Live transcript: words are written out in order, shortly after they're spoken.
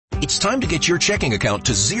It's time to get your checking account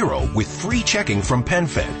to zero with free checking from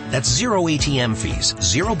PenFed. That's zero ATM fees,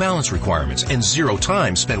 zero balance requirements, and zero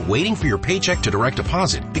time spent waiting for your paycheck to direct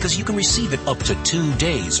deposit because you can receive it up to 2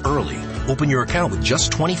 days early. Open your account with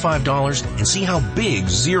just $25 and see how big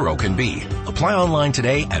zero can be. Apply online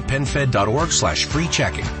today at PenFed.org/free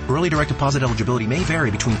checking. Early direct deposit eligibility may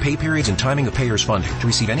vary between pay periods and timing of payer's funding. To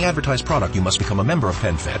receive any advertised product, you must become a member of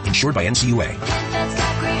PenFed, insured by NCUA.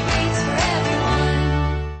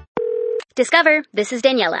 Discover, this is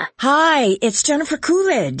Daniela. Hi, it's Jennifer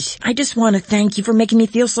Coolidge. I just want to thank you for making me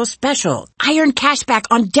feel so special. I earned cash back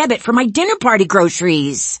on debit for my dinner party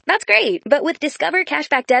groceries. That's great, but with Discover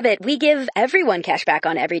Cashback Debit, we give everyone cash back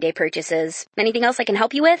on everyday purchases. Anything else I can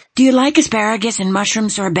help you with? Do you like asparagus and mushroom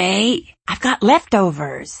sorbet? I've got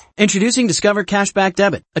leftovers. Introducing Discover Cashback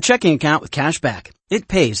Debit, a checking account with cash back. It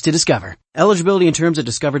pays to Discover. Eligibility and terms at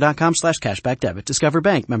discover.com/cashbackdebit. Discover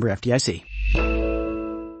Bank, member FDIC.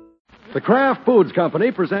 The Kraft Foods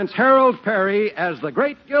Company presents Harold Perry as the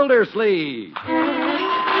Great Gildersleeve.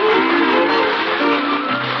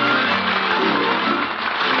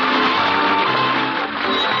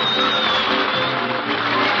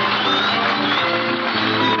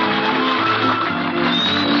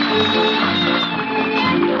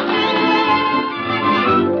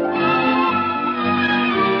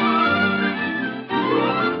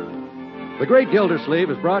 The Great Gildersleeve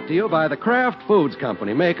is brought to you by the Kraft Foods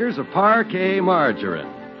Company, makers of Parquet margarine.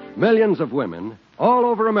 Millions of women all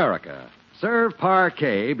over America serve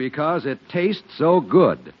Parquet because it tastes so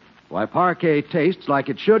good. Why, Parquet tastes like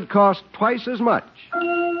it should cost twice as much.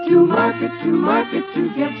 To market, to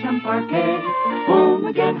get some Parquet. Home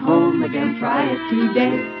again, try it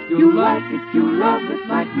today. You like it, you love it,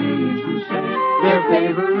 like millions who say their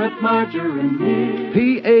favorite margarine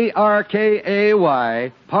is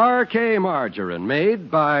Parkay, Parquet margarine, made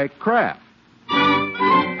by Kraft.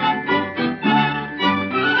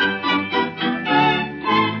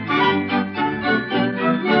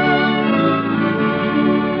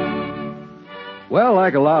 Well,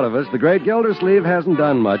 like a lot of us, the Great Gildersleeve hasn't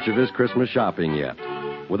done much of his Christmas shopping yet.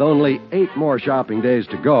 With only 8 more shopping days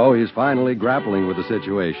to go, he's finally grappling with the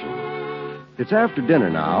situation. It's after dinner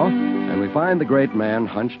now, and we find the great man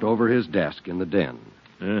hunched over his desk in the den.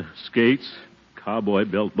 Skates, cowboy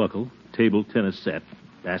belt buckle, table tennis set,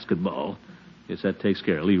 basketball. Guess that takes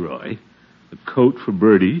care of Leroy. A coat for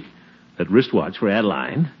Bertie, that wristwatch for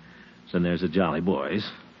Adeline. Then there's the Jolly Boys.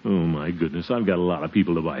 Oh, my goodness, I've got a lot of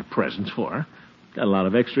people to buy presents for. Got a lot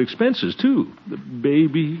of extra expenses, too. The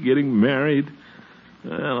baby, getting married.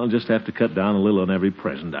 Well, I'll just have to cut down a little on every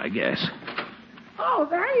present, I guess. Oh,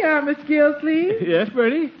 there you are, Miss Gildersleeve. Yes,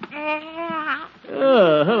 Bertie?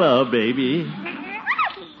 Oh, hello, baby.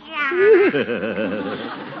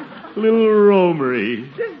 Little Romery.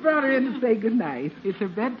 Just brought her in to say good night. It's her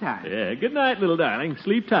bedtime. Yeah, good night, little darling.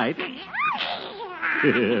 Sleep tight.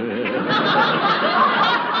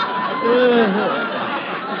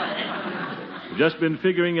 Just been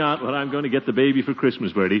figuring out what I'm going to get the baby for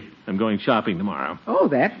Christmas, Bertie. I'm going shopping tomorrow. Oh,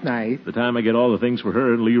 that's nice. By the time I get all the things for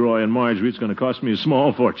her and Leroy and Marjorie, it's going to cost me a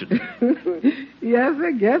small fortune. Yes,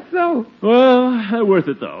 I guess so. Well, worth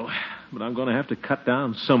it, though. But I'm going to have to cut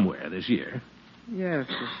down somewhere this year. Yes.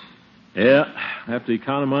 Yeah, I have to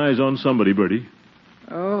economize on somebody, Bertie.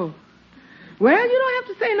 Oh. Well, you don't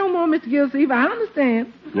have to say no more, Mr. Gildersleeve. I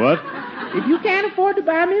understand. What? If you can't afford to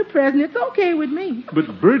buy me a present, it's okay with me.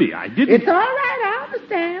 But, Bertie, I didn't... It's all right, I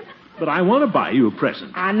understand. But I want to buy you a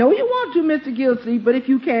present. I know you want to, Mr. Gildersleeve, but if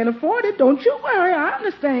you can't afford it, don't you worry. I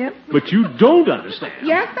understand. But you don't understand.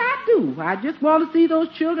 Yes, I do. I just want to see those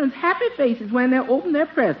children's happy faces when they open their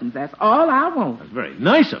presents. That's all I want. That's very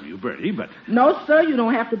nice of you, Bertie, but... No, sir, you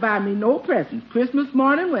don't have to buy me no presents. Christmas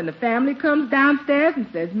morning, when the family comes downstairs and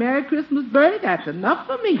says, Merry Christmas, Bertie, that's enough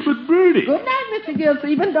for me. But, Bertie... Good night, Mr.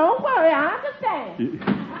 Gildersleeve, and don't worry. I understand.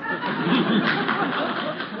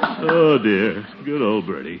 Oh, dear. Good old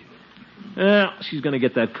Bertie. Well, she's going to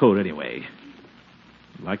get that coat anyway.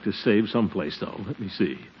 I'd like to save someplace, though. Let me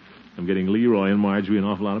see. I'm getting Leroy and Marjorie an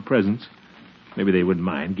awful lot of presents. Maybe they wouldn't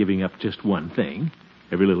mind giving up just one thing.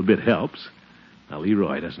 Every little bit helps. Now,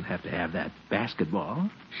 Leroy doesn't have to have that basketball.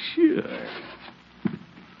 Sure.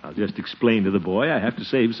 I'll just explain to the boy I have to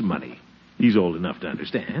save some money. He's old enough to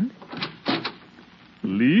understand.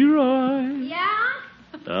 Leroy. Yeah?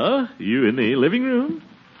 Oh, you in the living room?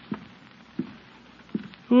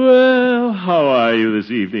 Well, how are you this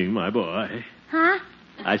evening, my boy? Huh?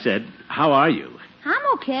 I said, how are you? I'm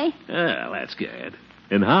okay. Well, that's good.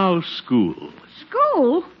 And how's school?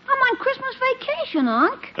 School? I'm on Christmas vacation,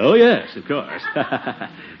 Unc. Oh, yes, of course.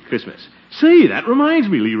 Christmas. Say, that reminds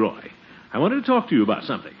me, Leroy. I wanted to talk to you about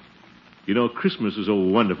something. You know, Christmas is a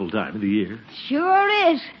wonderful time of the year.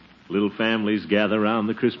 Sure is. Little families gather around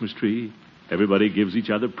the Christmas tree. Everybody gives each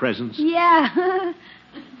other presents. Yeah.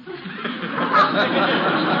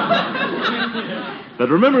 But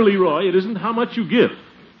remember, Leroy, it isn't how much you give.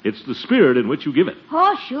 It's the spirit in which you give it.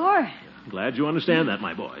 Oh, sure. Glad you understand that,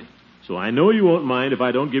 my boy. So I know you won't mind if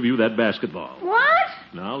I don't give you that basketball. What?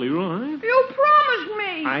 Now, Leroy. You promised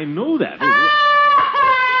me. I know that.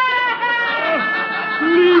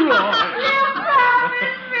 Leroy.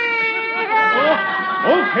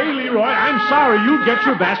 Oh, okay, Leroy. I'm sorry. You'll get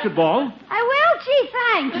your basketball. I will. Gee,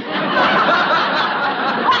 thanks.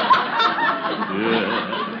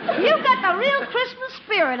 Yeah. You've got the real Christmas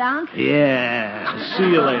spirit, Unc. Yeah. See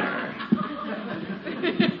you later.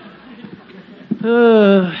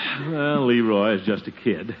 Well, Leroy is just a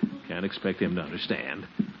kid. Can't expect him to understand.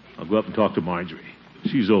 I'll go up and talk to Marjorie.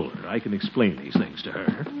 She's older. I can explain these things to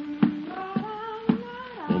her.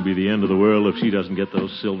 Won't be the end of the world if she doesn't get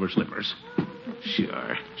those silver slippers.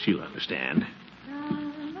 Sure, she'll understand.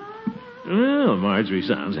 Well, Marjorie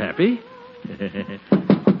sounds happy.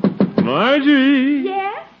 Marjorie!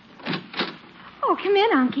 Yes? Oh, come in,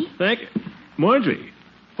 Unky. Thank you. Marjorie,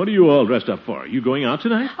 what are you all dressed up for? You going out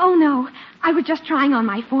tonight? Oh, no. I was just trying on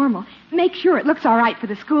my formal. Make sure it looks all right for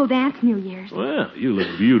the school dance New Year's. Well, you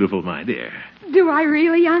look beautiful, my dear. Do I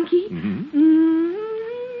really, Unky?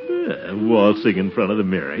 Waltzing in front of the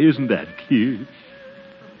mirror. Isn't that cute?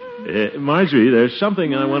 Marjorie, there's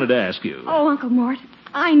something I wanted to ask you. Oh, Uncle Mort,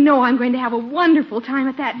 I know I'm going to have a wonderful time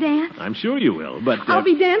at that dance. I'm sure you will, but... I'll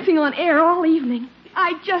be dancing on air all evening.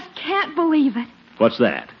 I just can't believe it. What's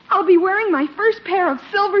that? I'll be wearing my first pair of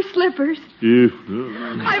silver slippers.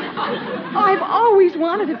 I've always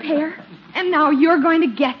wanted a pair, and now you're going to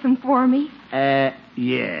get them for me. Yeah.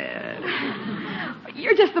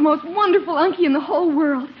 You're just the most wonderful unkie in the whole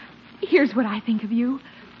world. Here's what I think of you.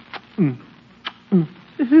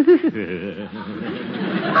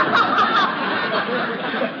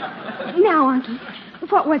 Now, Unky,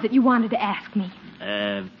 what was it you wanted to ask me?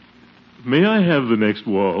 May I have the next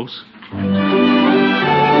waltz? I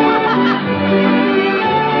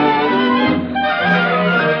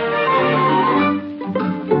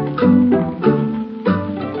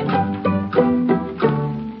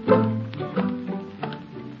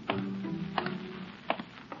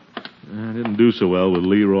didn't do so well with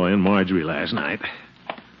Leroy and Marjorie last night.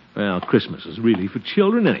 Well, Christmas is really for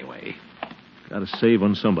children anyway. Gotta save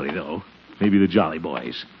on somebody, though. Maybe the Jolly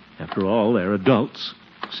Boys. After all, they're adults.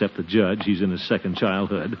 Except the judge, he's in his second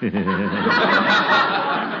childhood. But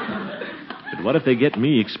what if they get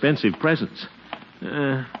me expensive presents?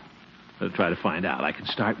 I'll try to find out. I can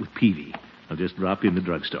start with Peavy. I'll just drop in the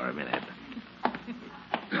drugstore a minute.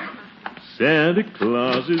 Santa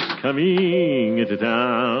Claus is coming into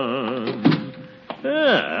town.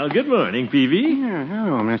 Well, good morning, Peavy. Oh,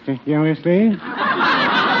 hello, Mr. Gildersleeve.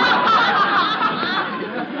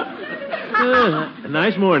 A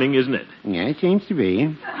nice morning, isn't it? Yeah, it seems to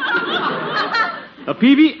be.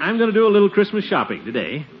 Peavy, I'm going to do a little Christmas shopping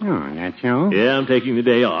today. Oh, that's so? Yeah, I'm taking the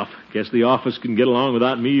day off. Guess the office can get along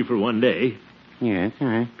without me for one day. Yes,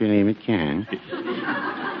 I believe it can.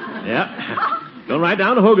 Yeah. Go right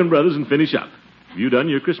down to Hogan Brothers and finish up. Have you done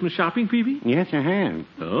your Christmas shopping, Peavy? Yes, I have.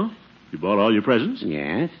 Oh? You bought all your presents?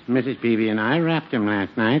 Yes. Mrs. Peavy and I wrapped them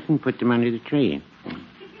last night and put them under the tree.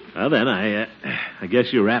 Well, then, I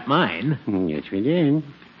guess you wrapped mine. Yes, we did.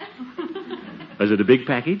 Was it a big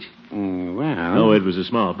package? Well... No, it was a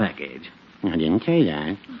small package. I didn't say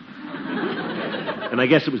that. And I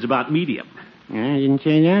guess it was about medium. I didn't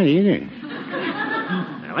say that either.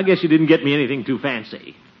 Well, I guess you didn't get me anything too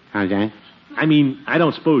fancy. How's that? I mean, I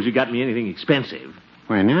don't suppose you got me anything expensive.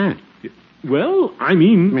 Why not? Well, I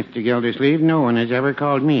mean... Mr. Gildersleeve, no one has ever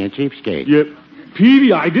called me a cheapskate. Yeah,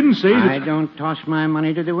 Peavy, I didn't say that... I don't toss my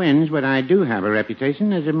money to the winds, but I do have a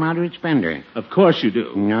reputation as a moderate spender. Of course you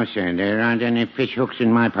do. No, sir, there aren't any fish hooks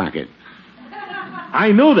in my pocket.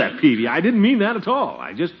 I know that, Peavy. I didn't mean that at all.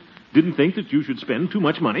 I just didn't think that you should spend too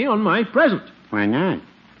much money on my present. Why not?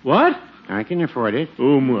 What? I can afford it.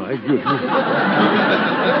 Oh, my goodness.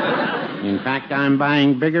 In fact, I'm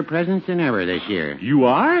buying bigger presents than ever this year. You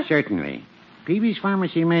are? Certainly. Peavy's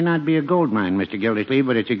Pharmacy may not be a gold mine, Mr. Gildersleeve,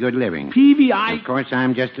 but it's a good living. Peavy, Of course,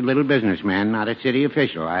 I'm just a little businessman, not a city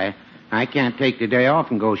official. I can't take the day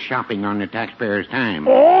off and go shopping on the taxpayers' time.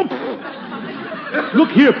 Oh!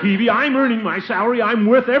 Look here, Peavy. I'm earning my salary. I'm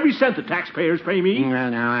worth every cent the taxpayers pay me.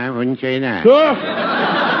 Well, now, I wouldn't say that.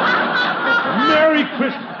 Merry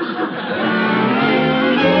Christmas.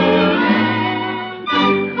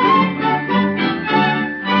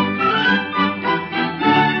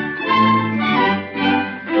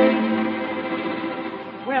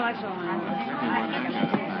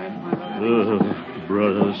 Oh,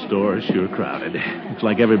 brother, the store is sure crowded. Looks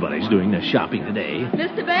like everybody's doing their shopping today.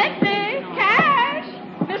 Mr. Bentley, cash!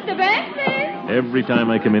 Mr. Bentley! Every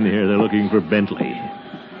time I come in here, they're looking for Bentley.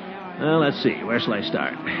 Well, let's see. Where shall I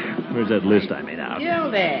start? Where's that list I made out?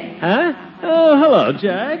 Gildy. Huh? Oh, hello,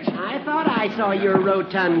 Judge. I thought I saw your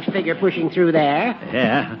rotund figure pushing through there.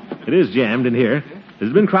 Yeah, it is jammed in here. Has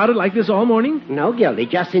it been crowded like this all morning? No, Gildy,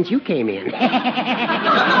 just since you came in.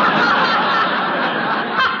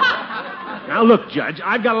 Now, look, Judge,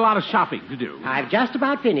 I've got a lot of shopping to do. I've just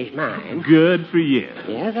about finished mine. Good for you.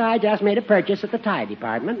 Yes, I just made a purchase at the tie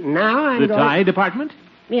department. Now I'm The going... tie department?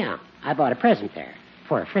 Yeah, I bought a present there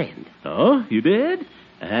for a friend. Oh, you did?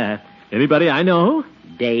 Anybody I know?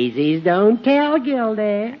 Daisies don't tell,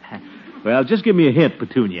 Gildy. Well, just give me a hint,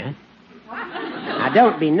 Petunia. Now,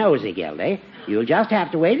 don't be nosy, Gildy. You'll just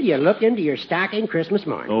have to wait till you look into your stocking Christmas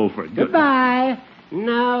morning. Oh, for goodness. Goodbye.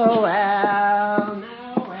 Noel, Noel.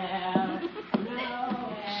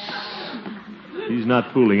 He's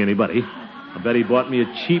not fooling anybody. I bet he bought me a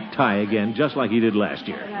cheap tie again, just like he did last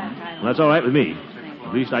year. Well, that's all right with me.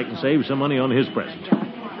 At least I can save some money on his present.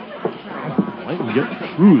 I can get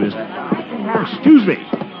through this. Excuse me.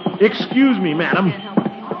 Excuse me, madam.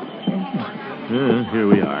 Here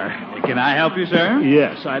we are. Can I help you, sir?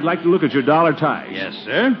 Yes, I'd like to look at your dollar ties. Yes,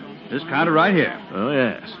 sir. This counter right here. Oh,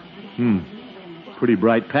 yes. Pretty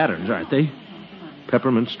bright patterns, aren't they?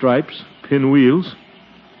 Peppermint stripes, pinwheels.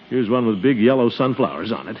 Here's one with big yellow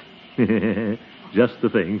sunflowers on it. Just the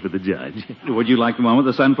thing for the judge. Would you like the one with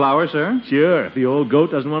the sunflower, sir? Sure. If the old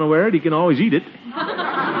goat doesn't want to wear it, he can always eat it.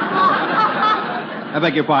 I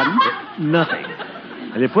beg your pardon? Nothing.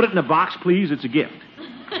 And you put it in a box, please. It's a gift.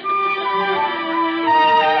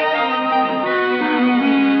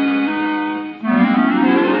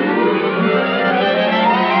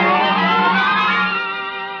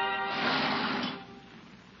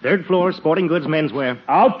 Third floor, sporting goods, menswear.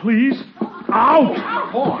 Out, please. Out!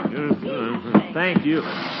 Four. Thank you.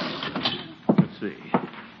 Let's see.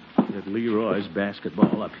 Got Leroy's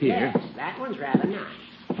basketball up here. Yes, that one's rather nice.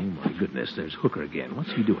 Oh, my goodness, there's Hooker again.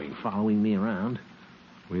 What's he doing, following me around?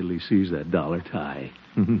 Wait till he sees that dollar tie.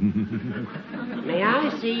 May I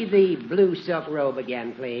see the blue silk robe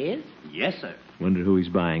again, please? Yes, sir. Wonder who he's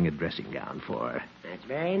buying a dressing gown for. That's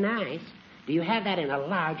very nice. Do you have that in a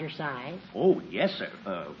larger size? Oh, yes, sir.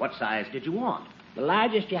 What size did you want? The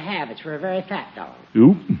largest you have. It's for a very fat dog.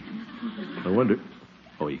 Oop. I wonder...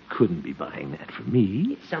 Oh, he couldn't be buying that for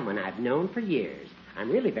me. It's someone I've known for years. I'm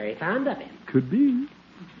really very fond of him. Could be.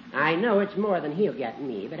 I know it's more than he'll get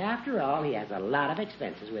me, but after all, he has a lot of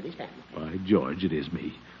expenses with his family. By George, it is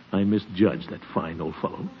me. I misjudged that fine old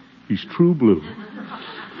fellow. He's true blue.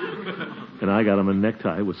 And I got him a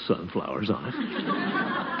necktie with sunflowers on it.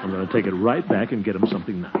 I'm going to take it right back and get him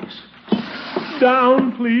something nice.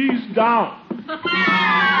 Down, please, down.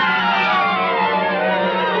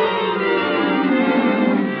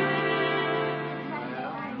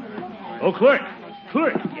 Oh, clerk.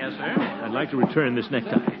 Yes, sir. I'd like to return this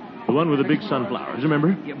necktie. The one with the big sunflowers,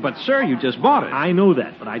 remember? Yeah, but, sir, you just bought it. I know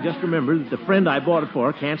that, but I just remembered that the friend I bought it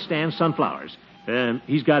for can't stand sunflowers.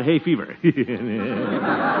 He's got hay fever.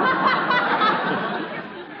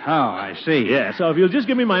 Oh, I see. Yeah, so if you'll just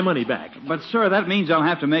give me my money back. But, sir, that means I'll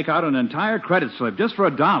have to make out an entire credit slip just for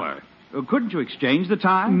 $1. Couldn't you exchange the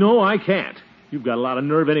tie? No, I can't. You've got a lot of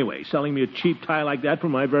nerve anyway, selling me a cheap tie like that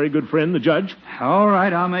from my very good friend, the judge. All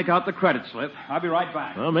right, I'll make out the credit slip. I'll be right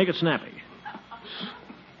back. Well, make it snappy.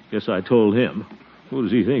 Guess I told him. Who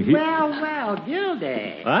does he think? Well,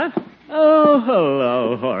 Gildy. What? Oh,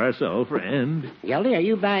 hello, Horace, old friend. Gildy, are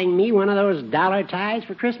you buying me one of those dollar ties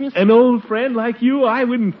for Christmas? An old friend like you? I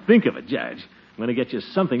wouldn't think of it, Judge. I'm going to get you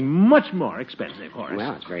something much more expensive, Horace.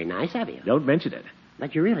 Well, it's very nice of you. Don't mention it.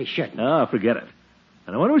 But you really shouldn't. Oh, forget it.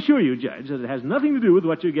 And I want to assure you, Judge, that it has nothing to do with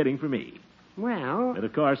what you're getting from me. Well... And,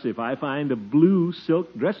 of course, if I find a blue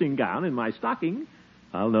silk dressing gown in my stocking,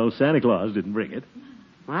 I'll know Santa Claus didn't bring it.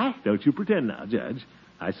 What? Don't you pretend now, Judge.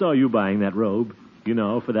 I saw you buying that robe, you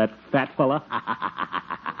know, for that fat fella.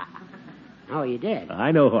 Oh, you did?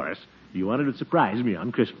 I know, Horace. You wanted to surprise me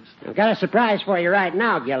on Christmas. I've got a surprise for you right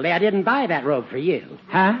now, Gildy. I didn't buy that robe for you.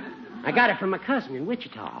 Huh? I got it from a cousin in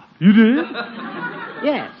Wichita. You did?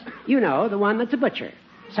 Yes. You know, the one that's a butcher.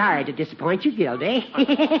 Sorry to disappoint you, Gildy. Well,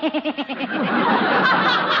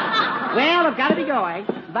 I've got to be going.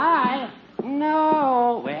 Bye.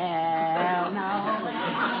 No, well, no.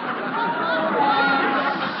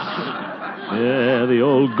 Yeah, the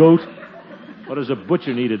old goat. What does a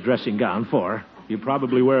butcher need a dressing gown for? You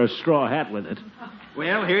probably wear a straw hat with it.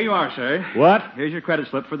 Well, here you are, sir. What? Here's your credit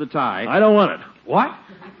slip for the tie. I don't want it. What?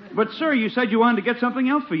 But, sir, you said you wanted to get something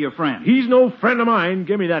else for your friend. He's no friend of mine.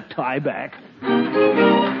 Give me that tie back.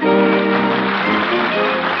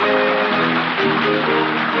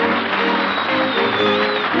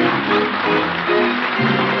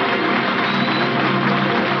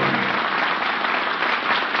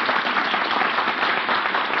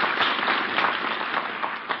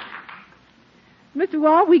 Mr.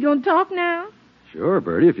 Wall, we going to talk now? Sure,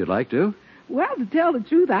 Bertie, if you'd like to. Well, to tell the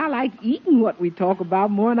truth, I like eating what we talk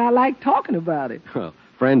about more than I like talking about it. Well,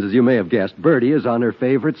 friends, as you may have guessed, Bertie is on her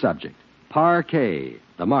favorite subject, Parquet,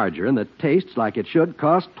 the margarine that tastes like it should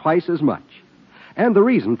cost twice as much. And the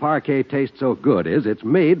reason Parquet tastes so good is it's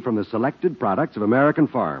made from the selected products of American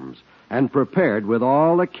farms and prepared with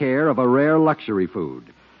all the care of a rare luxury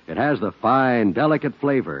food. It has the fine, delicate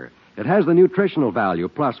flavor. It has the nutritional value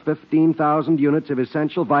plus 15,000 units of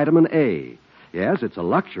essential vitamin A. Yes, it's a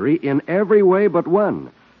luxury in every way but one.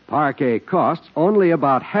 Parquet costs only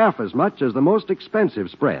about half as much as the most expensive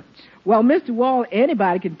spreads. Well, Mr. Wall,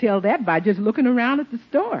 anybody can tell that by just looking around at the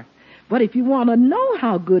store. But if you want to know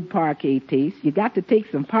how good Parquet tastes, you got to take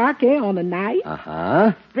some Parquet on a knife.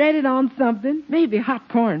 Uh-huh. Spread it on something, maybe hot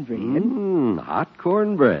cornbread. Hot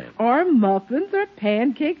cornbread. Or muffins or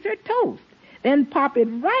pancakes or toast. Then pop it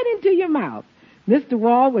right into your mouth. Mr.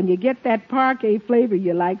 Wall, when you get that Parquet flavor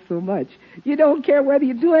you like so much, you don't care whether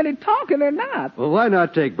you do any talking or not. Well, why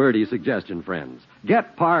not take Bertie's suggestion, friends?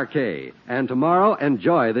 Get Parquet, and tomorrow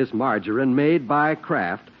enjoy this margarine made by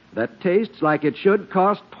Kraft that tastes like it should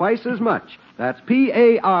cost twice as much. That's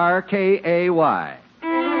Parkay.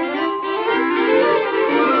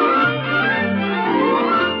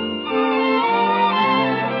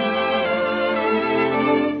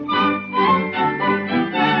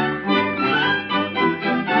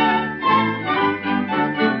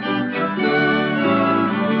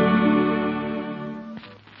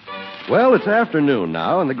 Well, it's afternoon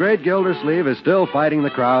now, and the great Gildersleeve is still fighting the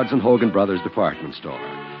crowds in Hogan Brothers department store.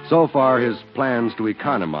 So far, his plans to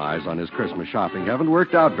economize on his Christmas shopping haven't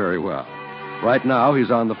worked out very well. Right now,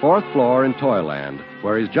 he's on the 4th floor in Toyland,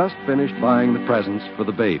 where he's just finished buying the presents for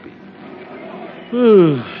the baby.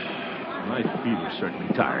 My feet are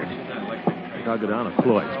certainly tired. I think I'll go down to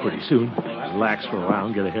Floyd's pretty soon. Relax for a while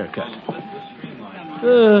and get a haircut.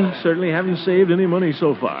 Certainly haven't saved any money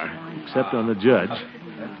so far, except on the judge.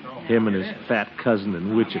 Him and his fat cousin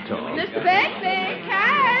in Wichita. Mr. Bentley,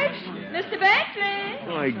 cash! Mr. Bentley!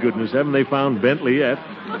 My goodness, haven't they found Bentley yet?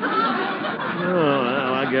 Well,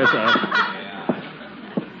 I guess I'll...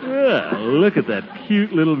 Well, look at that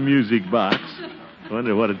cute little music box.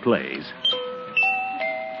 Wonder what it plays.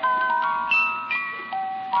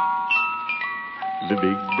 The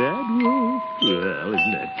Big Bad Wolf. Well,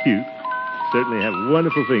 isn't that cute? Certainly have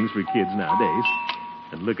wonderful things for kids nowadays.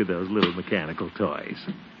 And look at those little mechanical toys.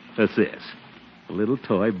 What's this? A little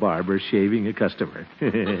toy barber shaving a customer.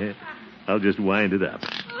 I'll just wind it up.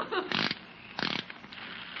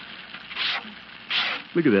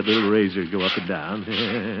 Look at that little razor go up and down.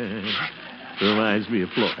 Reminds me of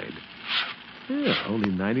Floyd. Yeah, only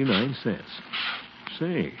 99 cents.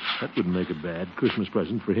 Say, that wouldn't make a bad Christmas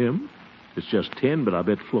present for him. It's just 10, but I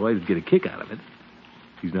bet Floyd would get a kick out of it.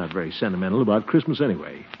 He's not very sentimental about Christmas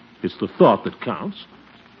anyway. It's the thought that counts.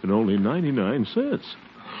 And only 99 cents.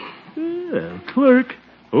 Yeah, clerk.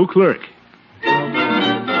 Oh, clerk.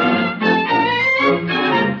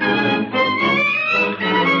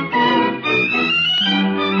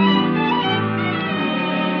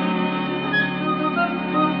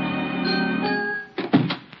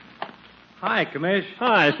 Hi, Commish.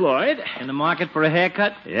 Hi, Floyd. In the market for a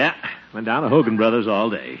haircut? Yeah, went down to Hogan Brothers all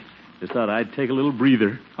day. Just thought I'd take a little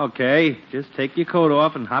breather. Okay, just take your coat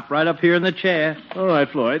off and hop right up here in the chair. All right,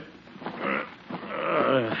 Floyd.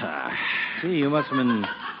 Gee, you must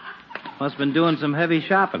have been doing some heavy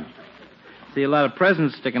shopping. See a lot of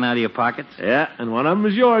presents sticking out of your pockets. Yeah, and one of them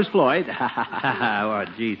is yours, Floyd. Oh,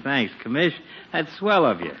 gee, thanks, Commish. That's swell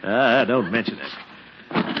of you. Don't mention it.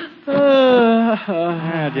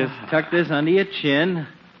 Just tuck this under your chin.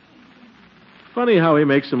 Funny how he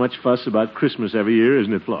makes so much fuss about Christmas every year,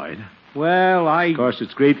 isn't it, Floyd? Well, Of course,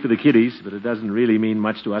 it's great for the kiddies, but it doesn't really mean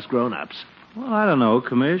much to us grown-ups. Well, I don't know,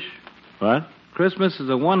 Commish. What? Christmas is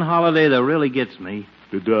the one holiday that really gets me.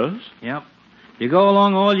 It does? Yep. You go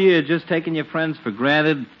along all year just taking your friends for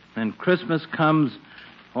granted, and Christmas comes,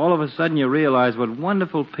 all of a sudden you realize what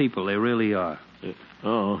wonderful people they really are.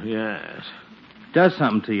 Oh, yes. Does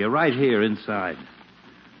something to you right here inside.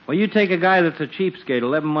 Well, you take a guy that's a cheapskate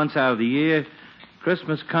 11 months out of the year,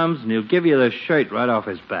 Christmas comes, and he'll give you the shirt right off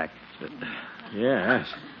his back. Yes.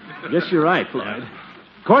 Guess you're right, Floyd.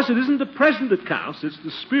 Of course, it isn't the present that counts. It's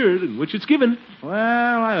the spirit in which it's given. Well,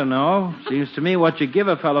 I don't know. Seems to me what you give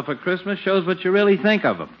a fellow for Christmas shows what you really think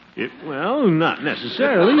of him. Well, not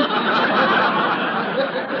necessarily.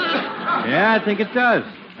 Yeah, I think it does.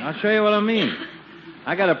 I'll show you what I mean.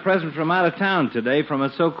 I got a present from out of town today from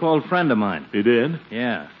a so-called friend of mine. You did?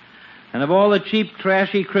 Yeah. And of all the cheap,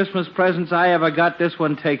 trashy Christmas presents I ever got, this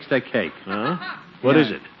one takes the cake. Huh? What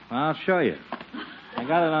is it? Well, I'll show you. I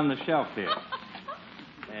got it on the shelf here.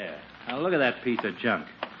 There. Now, look at that piece of junk.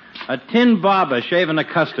 A tin barber shaving a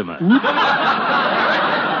customer.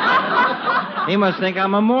 He must think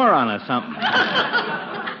I'm a moron or something.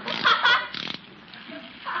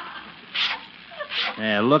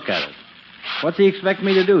 Yeah, look at it. What's he expect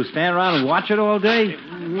me to do, stand around and watch it all day?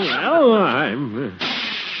 Well, I'm...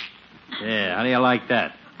 Yeah, how do you like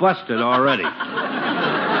that? Busted already.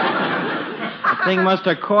 The thing must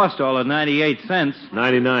have cost all of 98 cents.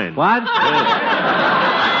 99. What?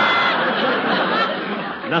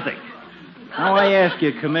 Nothing. Now, I ask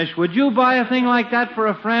you, Commish, would you buy a thing like that for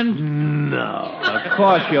a friend? No. Of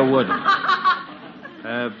course you wouldn't.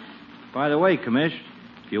 By the way, Commish,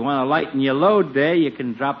 if you want to lighten your load there, you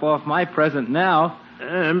can drop off my present now.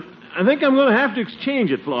 I think I'm going to have to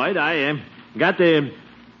exchange it, Floyd. I got the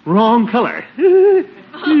wrong color.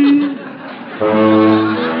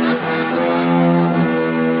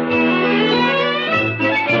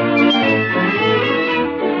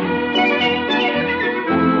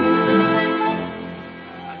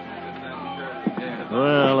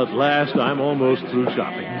 Well, at last, I'm almost through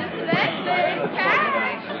shopping.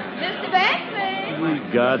 Mr. Bentley!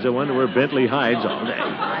 Good gods, I wonder where Bentley hides all day.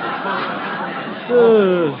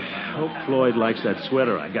 Hope Floyd likes that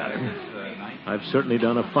sweater I got him. I've certainly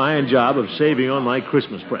done a fine job of saving on my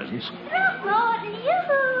Christmas presents.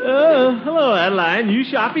 Hello, Adeline. You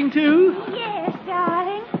shopping, too? Yes,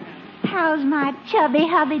 darling. How's my chubby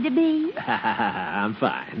hubby-to-be? I'm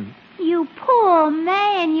fine. You poor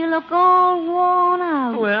man, you look all worn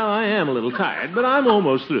out. Well, I am a little tired, but I'm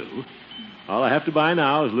almost through. All I have to buy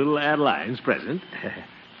now is little Adeline's present.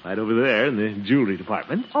 Right over there in the jewelry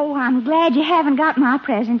department. Oh, I'm glad you haven't got my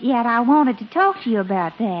present yet. I wanted to talk to you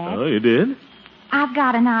about that. Oh, you did? I've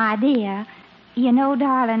got an idea. You know,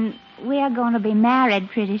 darling, we're going to be married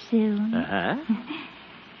pretty soon. Uh-huh.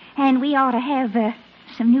 And we ought to have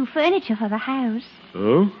some new furniture for the house.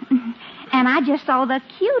 Oh? And I just saw the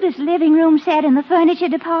cutest living room set in the furniture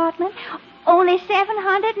department. Only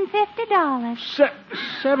 $750.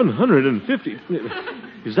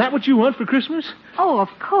 $750? Is that what you want for Christmas? Oh, of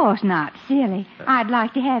course not, silly. I'd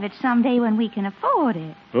like to have it someday when we can afford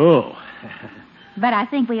it. Oh. But I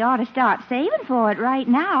think we ought to start saving for it right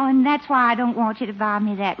now, and that's why I don't want you to buy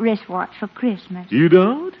me that wristwatch for Christmas. You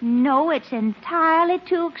don't? No, it's entirely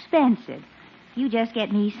too expensive. You just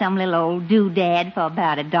get me some little old doodad for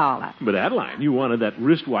about $1. But, Adeline, you wanted that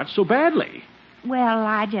wristwatch so badly. Well,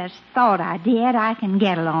 I just thought I did. I can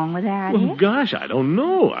get along without Well, it. gosh, I don't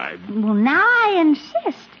know. Well, now I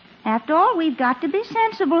insist. After all, we've got to be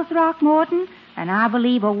sensible, Throckmorton. And I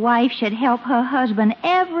believe a wife should help her husband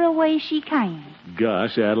every way she can.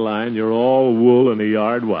 Gosh, Adeline, you're all wool and a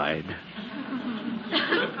yard wide.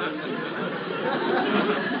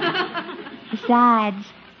 Besides,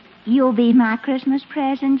 you'll be my Christmas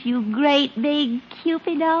present, you great big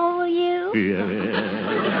Cupid doll, you.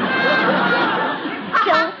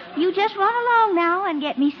 So you just run along now and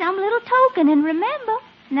get me some little token, and remember,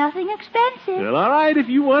 nothing expensive. Well, all right, if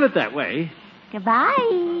you want it that way.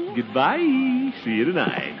 Goodbye. Goodbye. See you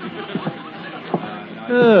tonight.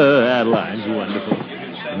 Oh, Adeline's wonderful.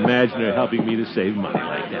 Imagine her helping me to save money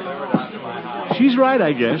like that. She's right,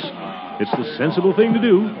 I guess. It's the sensible thing to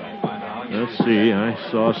do. Let's see, I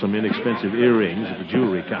saw some inexpensive earrings at the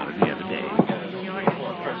jewelry counter the other day.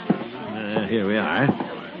 Here we are.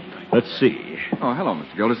 Let's see. Oh, hello,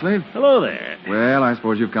 Mr. Gildersleeve. Hello there. Well, I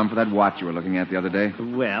suppose you've come for that watch you were looking at the other day.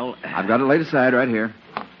 Well... I've got it laid aside right here.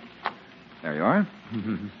 There you are.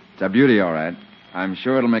 It's a beauty, all right. I'm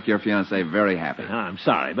sure it'll make your fiancée very happy. I'm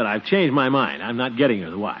sorry, but I've changed my mind. I'm not getting her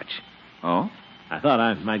the watch. Oh? I thought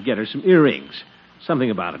I might get her some earrings. Something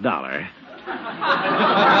about $1.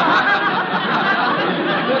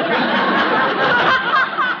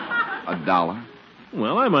 $1?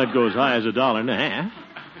 Well, I might go as high as $1.50.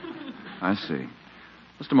 I see.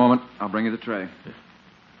 Just a moment. I'll bring you the tray.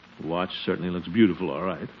 The watch certainly looks beautiful, all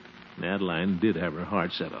right. Adeline did have her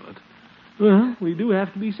heart set on it. Well, we do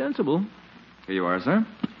have to be sensible. Here you are, sir.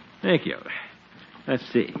 Thank you. Let's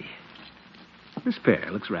see. This pair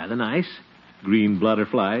looks rather nice. Green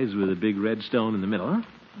butterflies with a big red stone in the middle.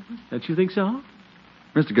 Don't you think so?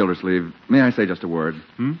 Mr. Gildersleeve, may I say just a word?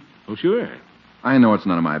 Oh, sure. I know it's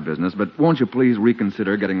none of my business, but won't you please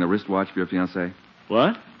reconsider getting the wristwatch for your fiancée?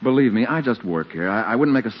 What? Believe me, I just work here. I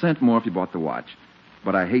wouldn't make a cent more if you bought the watch.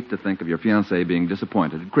 But I hate to think of your fiancée being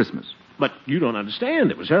disappointed at Christmas. But you don't understand.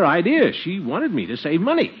 It was her idea. She wanted me to save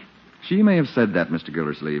money. She may have said that, Mr.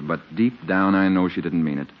 Gildersleeve, but deep down I know she didn't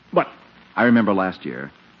mean it. But I remember last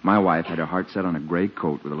year, my wife had her heart set on a gray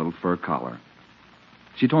coat with a little fur collar.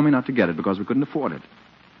 She told me not to get it because we couldn't afford it.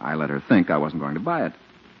 I let her think I wasn't going to buy it.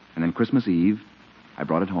 And then Christmas Eve, I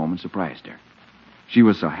brought it home and surprised her. She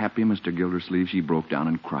was so happy, Mr. Gildersleeve, she broke down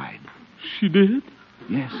and cried. She did?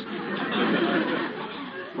 Yes.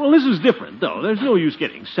 Well, this is different, though. There's no use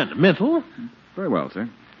getting sentimental. Very well, sir.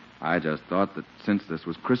 I just thought that since this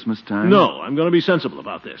was Christmas time... No, I'm going to be sensible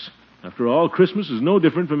about this. After all, Christmas is no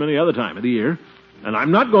different from any other time of the year. And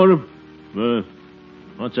I'm not going to...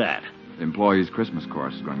 what's that? The employees' Christmas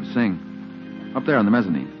chorus is going to sing. Up there on the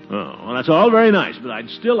mezzanine. Oh, well, that's all very nice, but I'd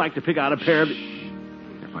still like to pick out a pair of...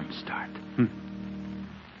 They're going to start.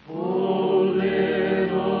 Oh,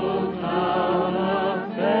 little town of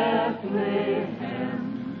Bethlehem,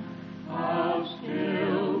 how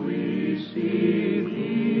still we see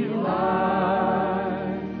thee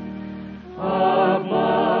lie.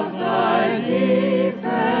 Above thy deep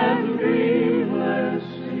and dreamless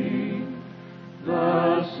sea,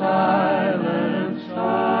 the silent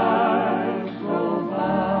stars go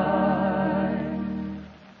by.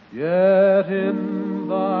 Yet in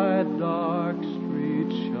thy dark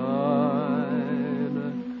street shine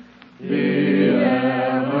the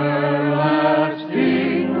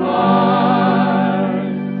everlasting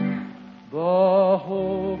light. The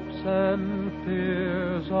hopes and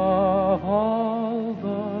fears of all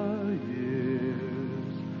the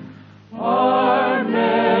years are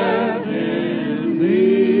met in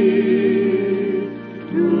thee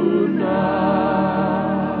tonight.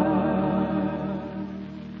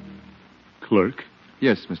 Clerk?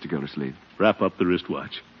 Yes, Mr. Gildersleeve. Wrap up the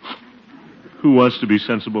wristwatch. Who wants to be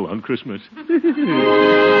sensible on Christmas?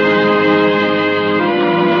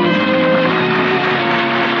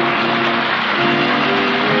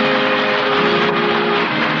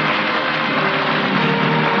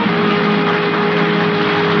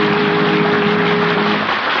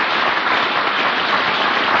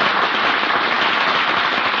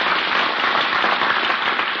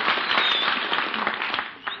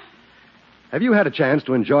 Have you had a chance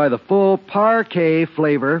to enjoy the full parquet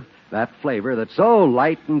flavor? That flavor that's so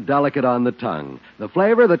light and delicate on the tongue. The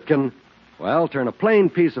flavor that can, well, turn a plain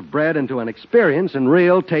piece of bread into an experience in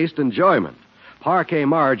real taste enjoyment. Parquet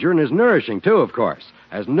margarine is nourishing, too, of course.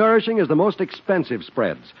 As nourishing as the most expensive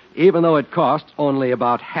spreads, even though it costs only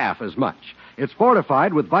about half as much. It's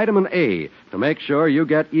fortified with vitamin A to make sure you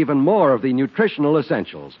get even more of the nutritional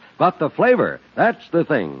essentials. But the flavor, that's the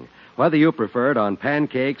thing. Whether you prefer it on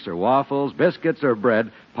pancakes or waffles, biscuits or bread,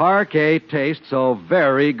 parquet tastes so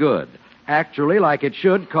very good. Actually, like it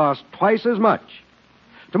should, cost twice as much.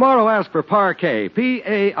 Tomorrow, ask for Parquet,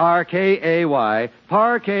 P-A-R-K-A-Y,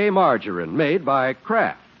 Parquet margarine, made by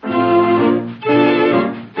Kraft.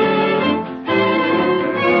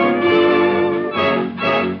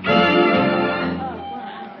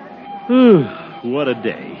 What a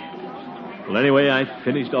day. Well, anyway, I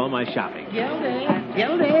finished all my shopping. Gildy.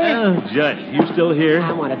 Judge, you still here?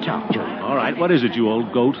 I want to talk to you. All right, what is it, you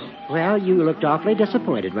old goat? Well, you looked awfully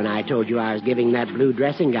disappointed when I told you I was giving that blue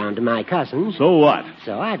dressing gown to my cousin. So what?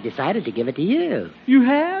 So I've decided to give it to you. You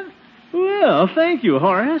have? Well, thank you,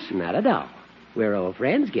 Horace. Not at all. We're old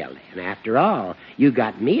friends, Gildy. And after all, you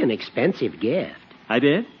got me an expensive gift. I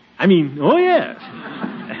did? I mean, oh, yes.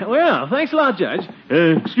 Well, thanks a lot, Judge.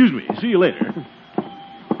 Excuse me. See you later.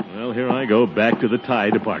 Well, here I go, back to the tie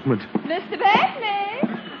department. Mr. Bentley?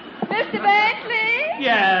 Mr. Bentley?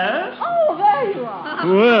 Yes? Oh, there you are.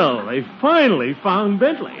 Well, they finally found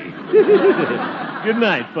Bentley. Good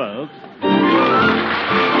night, folks.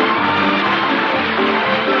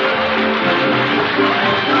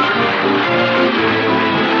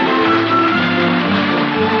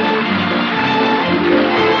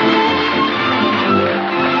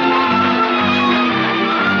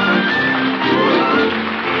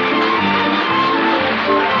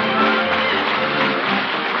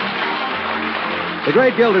 The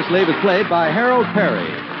Great Gildersleeve is played by Harold Perry.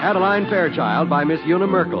 Adeline Fairchild by Miss Una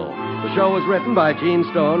Merkel. The show was written by Gene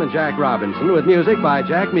Stone and Jack Robinson with music by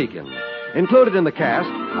Jack Meakin. Included in the cast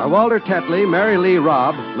are Walter Tetley, Mary Lee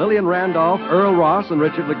Robb, Lillian Randolph, Earl Ross, and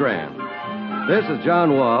Richard LeGrand. This is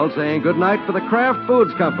John Wald saying goodnight for the Kraft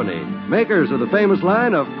Foods Company, makers of the famous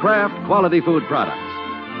line of Kraft quality food products.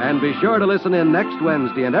 And be sure to listen in next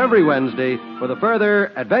Wednesday and every Wednesday for the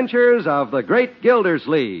further adventures of the Great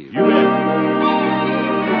Gildersleeve. You bet.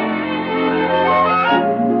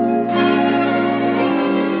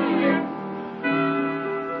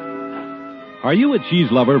 Are you a cheese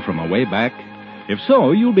lover from a way back? If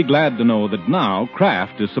so, you'll be glad to know that now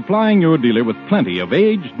Kraft is supplying your dealer with plenty of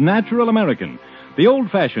aged natural American, the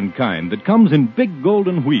old-fashioned kind that comes in big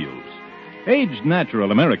golden wheels. Aged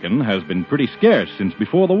natural American has been pretty scarce since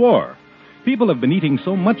before the war. People have been eating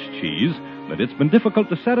so much cheese that it's been difficult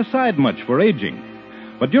to set aside much for aging.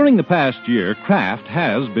 But during the past year, Kraft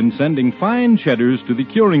has been sending fine cheddars to the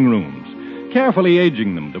curing rooms, carefully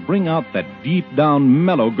aging them to bring out that deep-down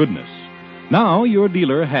mellow goodness. Now your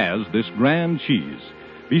dealer has this grand cheese.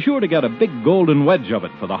 Be sure to get a big golden wedge of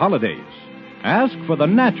it for the holidays. Ask for the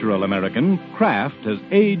natural American Kraft has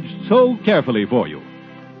aged so carefully for you.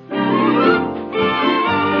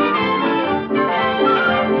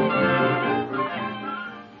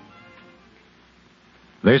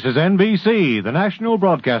 This is NBC, the National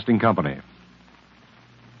Broadcasting Company.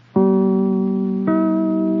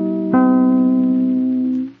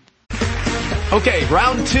 Okay,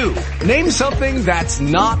 round two. Name something that's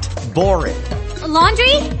not boring. A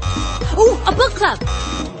laundry? Ooh, a book club.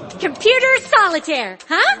 Computer solitaire,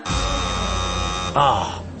 huh?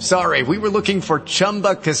 Ah, sorry, we were looking for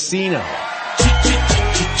Chumba Casino.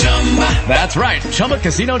 That's right,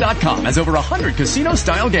 ChumbaCasino.com has over 100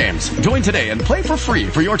 casino-style games. Join today and play for free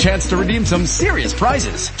for your chance to redeem some serious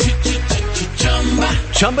prizes.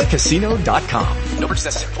 ChumbaCasino.com. No purchase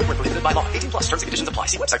necessary. Void where prohibited by law. 18+ terms and conditions apply.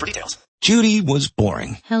 See website for details. Judy was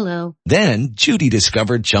boring. Hello. Then Judy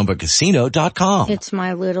discovered ChumbaCasino.com. It's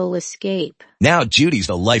my little escape. Now Judy's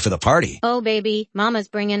the life of the party. Oh, baby, mama's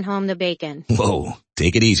bringing home the bacon. Whoa,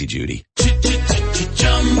 take it easy, Judy.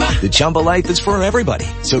 The Chumba life is for everybody.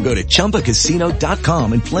 So go to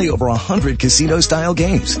ChumbaCasino.com and play over 100 casino-style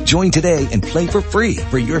games. Join today and play for free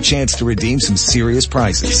for your chance to redeem some serious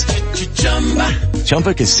prizes.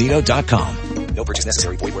 ChumbaCasino.com. No purchase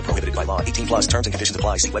necessary. Void where prohibited by law. 18+ terms and conditions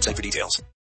apply. See website for details.